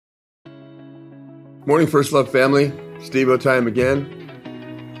Morning, First Love family. Steve-O time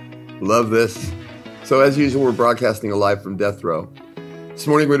again. Love this. So as usual, we're broadcasting live from death row. This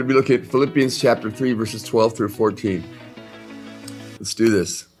morning, we're going to be looking at Philippians chapter 3, verses 12 through 14. Let's do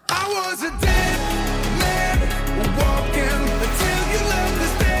this. I was a dead man walking until you left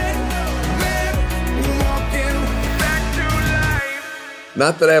this dead man walking back to life.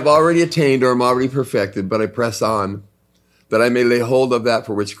 Not that I have already attained or am already perfected, but I press on, that I may lay hold of that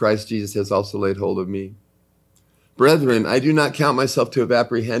for which Christ Jesus has also laid hold of me. Brethren, I do not count myself to have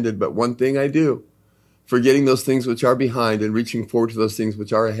apprehended, but one thing I do, forgetting those things which are behind and reaching forward to those things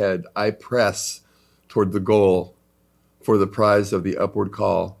which are ahead, I press toward the goal for the prize of the upward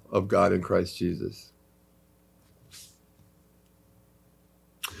call of God in Christ Jesus.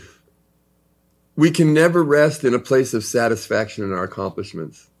 We can never rest in a place of satisfaction in our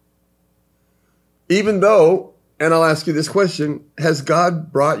accomplishments. Even though, and I'll ask you this question, has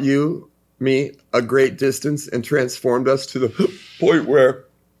God brought me a great distance and transformed us to the point where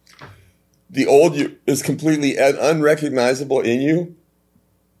the old you is completely unrecognizable in you?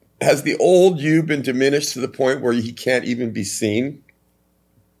 Has the old you been diminished to the point where he can't even be seen?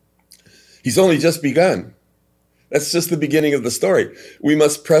 He's only just begun. That's just the beginning of the story. We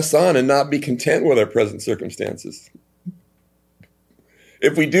must press on and not be content with our present circumstances.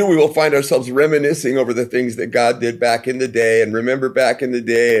 If we do, we will find ourselves reminiscing over the things that God did back in the day and remember back in the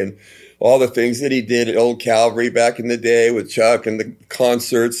day and all the things that he did at Old Calvary back in the day with Chuck and the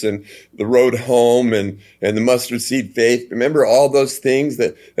concerts and the road home and the mustard seed faith. Remember all those things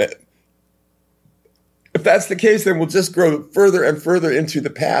that if that's the case, then we'll just grow further and further into the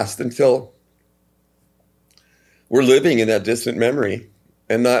past until we're living in that distant memory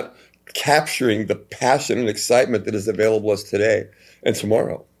and not capturing the passion and excitement that is available to us today and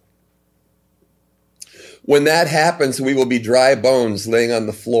tomorrow. When that happens, we will be dry bones laying on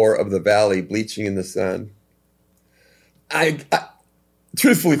the floor of the valley, bleaching in the sun.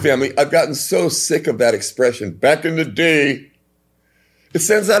 Truthfully, family, I've gotten so sick of that expression. Back in the day, it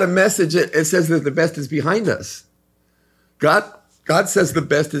sends out a message. It says that the best is behind us. God says the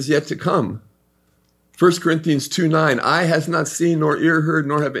best is yet to come. 1 Corinthians 2:9, eye has not seen, nor ear heard,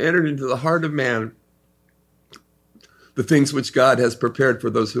 nor have entered into the heart of man the things which God has prepared for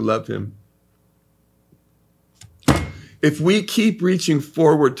those who love him. If we keep reaching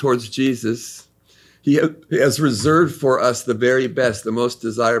forward towards Jesus, he has reserved for us the very best, the most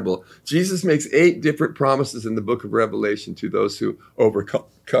desirable. Jesus makes 8 different promises in the book of Revelation to those who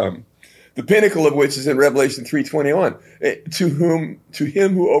overcome. The pinnacle of which is in Revelation 3:21. To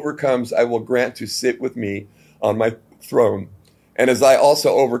him who overcomes, I will grant to sit with me on my throne. And as I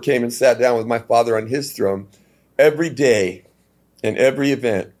also overcame and sat down with my Father on his throne, every day and every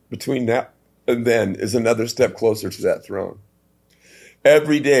event between now and then is another step closer to that throne.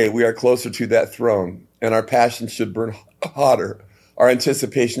 Every day we are closer to that throne, and our passion should burn hotter. Our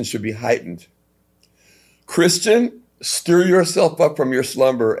anticipation should be heightened. Christian, stir yourself up from your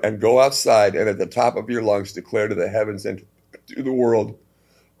slumber and go outside and at the top of your lungs declare to the heavens and to the world,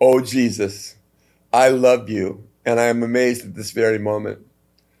 oh Jesus, I love you, and I am amazed at this very moment.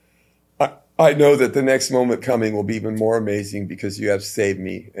 I know that the next moment coming will be even more amazing because you have saved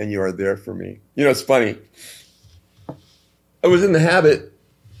me and you are there for me. You know, it's funny. I was in the habit.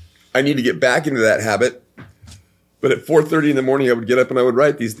 I need to get back into that habit. But at 4:30 in the morning, I would get up and I would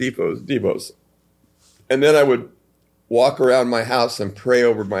write these devos. And then I would walk around my house and pray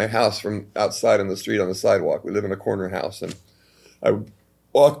over my house from outside on the street on the sidewalk. We live in a corner house. And I would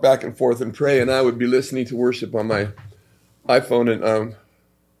walk back and forth and pray. And I would be listening to worship on my iPhone. And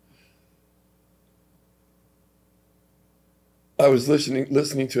I was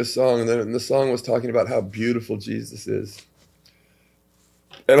listening to a song, and the song was talking about how beautiful Jesus is.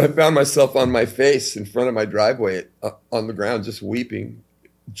 And I found myself on my face in front of my driveway on the ground, just weeping,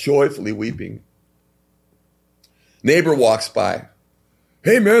 joyfully weeping. Neighbor walks by.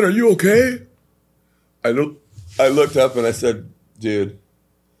 Hey, man, are you okay? I looked up and I said, dude,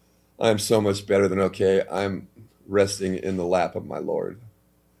 I'm so much better than okay. I'm resting in the lap of my Lord.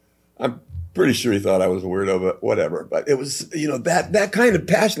 I'm pretty sure he thought I was a weirdo, but whatever. But it was, that kind of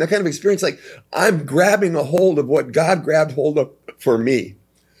passion, that kind of experience, like I'm grabbing a hold of what God grabbed hold of for me.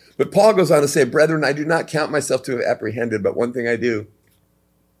 But Paul goes on to say, brethren, I do not count myself to have apprehended, but one thing I do,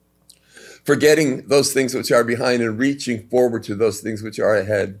 forgetting those things which are behind and reaching forward to those things which are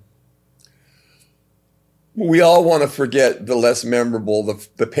ahead. We all want to forget the less memorable,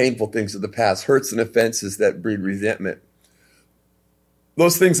 the painful things of the past, hurts and offenses that breed resentment.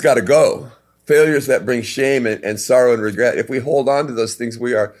 Those things got to go. Failures that bring shame and sorrow and regret. If we hold on to those things,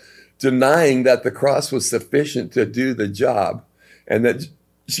 we are denying that the cross was sufficient to do the job and that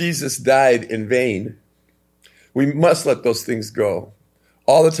Jesus died in vain. We must let those things go.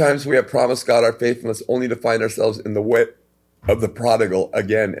 All the times we have promised God our faithfulness only to find ourselves in the way of the prodigal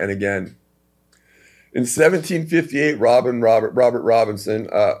again and again. In 1758, Robert Robinson,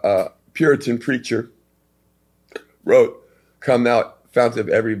 a Puritan preacher, wrote, "Come thou fount of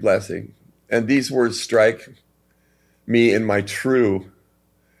every blessing." And these words strike me in my true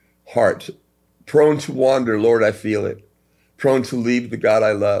heart. Prone to wander, Lord, I feel it. Prone to leave the God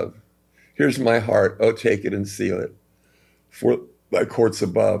I love. Here's my heart, oh, take it and seal it for thy courts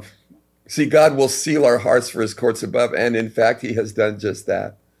above. See, God will seal our hearts for his courts above, and in fact, he has done just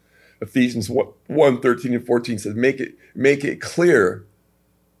that. Ephesians 1:13 and 14 says, make it clear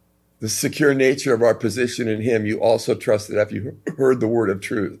the secure nature of our position in him. You also trusted after you heard the word of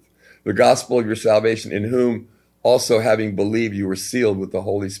truth, the gospel of your salvation, in whom also having believed you were sealed with the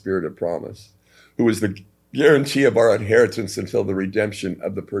Holy Spirit of promise, who is the guarantee of our inheritance until the redemption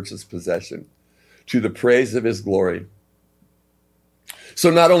of the purchased possession, to the praise of his glory. So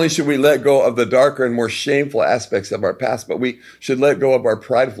not only should we let go of the darker and more shameful aspects of our past, but we should let go of our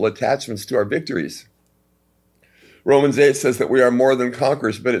prideful attachments to our victories. Romans 8 says that we are more than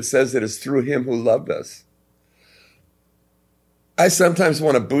conquerors, but it says that it's through him who loved us. I sometimes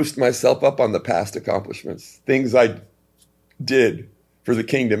want to boost myself up on the past accomplishments, things I did for the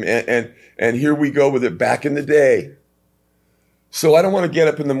kingdom. And here we go with it back in the day. So I don't want to get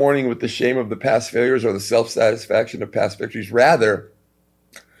up in the morning with the shame of the past failures or the self-satisfaction of past victories. Rather,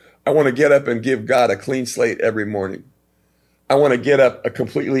 I want to get up and give God a clean slate every morning. I want to get up a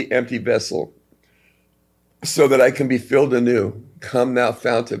completely empty vessel so that I can be filled anew. Come thou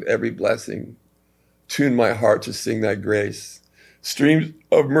fount of every blessing. Tune my heart to sing thy grace. Streams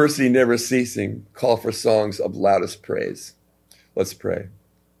of mercy never ceasing. Call for songs of loudest praise. Let's pray.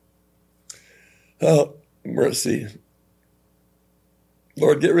 Oh, mercy.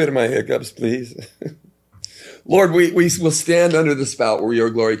 Lord, get rid of my hiccups, please. Lord, we will stand under the spout where your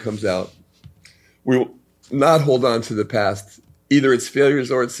glory comes out. We will not hold on to the past, either its failures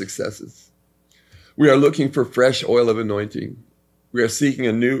or its successes. We are looking for fresh oil of anointing. We are seeking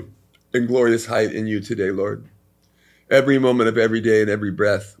a new and glorious height in you today, Lord. Every moment of every day and every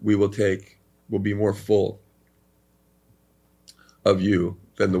breath we will take will be more full of you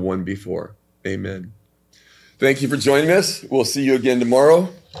than the one before. Amen. Thank you for joining us. We'll see you again tomorrow.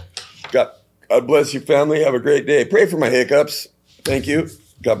 God bless you, family. Have a great day. Pray for my hiccups. Thank you.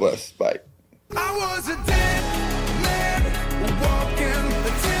 God bless. Bye. I was a dead man walking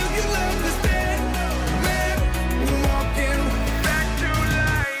until you left this dead man walking back to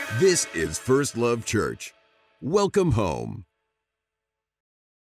life. This is First Love Church. Welcome home.